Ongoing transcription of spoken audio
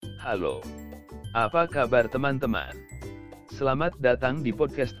Halo, apa kabar teman-teman? Selamat datang di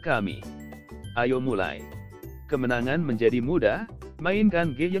podcast kami. Ayo mulai. Kemenangan menjadi mudah,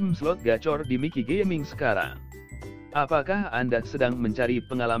 mainkan game slot gacor di MikiGaming sekarang. Apakah Anda sedang mencari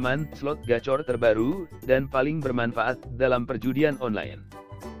pengalaman slot gacor terbaru dan paling bermanfaat dalam perjudian online?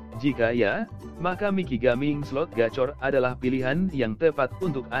 Jika ya, maka MikiGaming slot gacor adalah pilihan yang tepat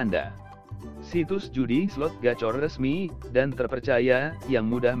untuk Anda. Situs judi slot gacor resmi dan terpercaya yang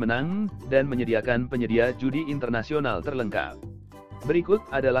mudah menang dan menyediakan penyedia judi internasional terlengkap. Berikut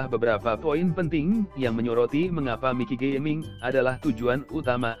adalah beberapa poin penting yang menyoroti mengapa MikiGaming adalah tujuan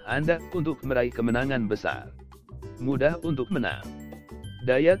utama Anda untuk meraih kemenangan besar. Mudah untuk menang.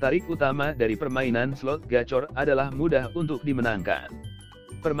 Daya tarik utama dari permainan slot gacor adalah mudah untuk dimenangkan.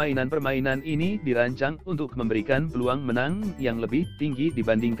 Permainan-permainan ini dirancang untuk memberikan peluang menang yang lebih tinggi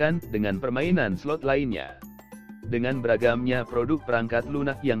dibandingkan dengan permainan slot lainnya. Dengan beragamnya produk perangkat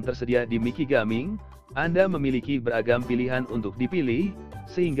lunak yang tersedia di MikiGaming, Anda memiliki beragam pilihan untuk dipilih,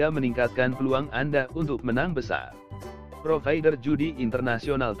 sehingga meningkatkan peluang Anda untuk menang besar. Provider judi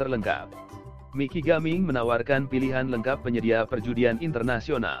internasional terlengkap. MikiGaming menawarkan pilihan lengkap penyedia perjudian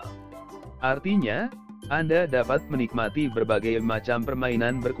internasional. Artinya, Anda dapat menikmati berbagai macam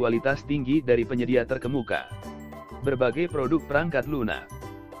permainan berkualitas tinggi dari penyedia terkemuka. Berbagai produk perangkat lunak.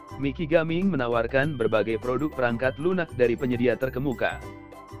 MikiGaming menawarkan berbagai produk perangkat lunak dari penyedia terkemuka.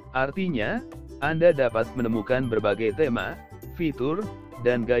 Artinya, Anda dapat menemukan berbagai tema, fitur,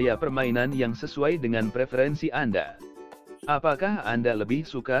 dan gaya permainan yang sesuai dengan preferensi Anda. Apakah Anda lebih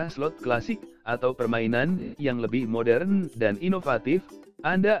suka slot klasik atau permainan yang lebih modern dan inovatif?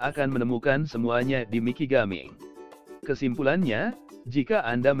 Anda akan menemukan semuanya di MikiGaming. Kesimpulannya, jika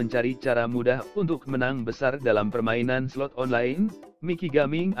Anda mencari cara mudah untuk menang besar dalam permainan slot online,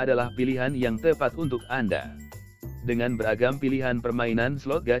 MikiGaming adalah pilihan yang tepat untuk Anda. Dengan beragam pilihan permainan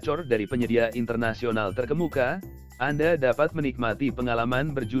slot gacor dari penyedia internasional terkemuka, Anda dapat menikmati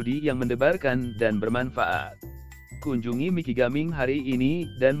pengalaman berjudi yang mendebarkan dan bermanfaat. Kunjungi MikiGaming hari ini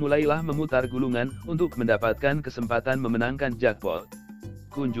dan mulailah memutar gulungan untuk mendapatkan kesempatan memenangkan jackpot.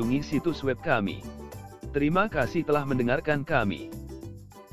 Kunjungi situs web kami. Terima kasih telah mendengarkan kami.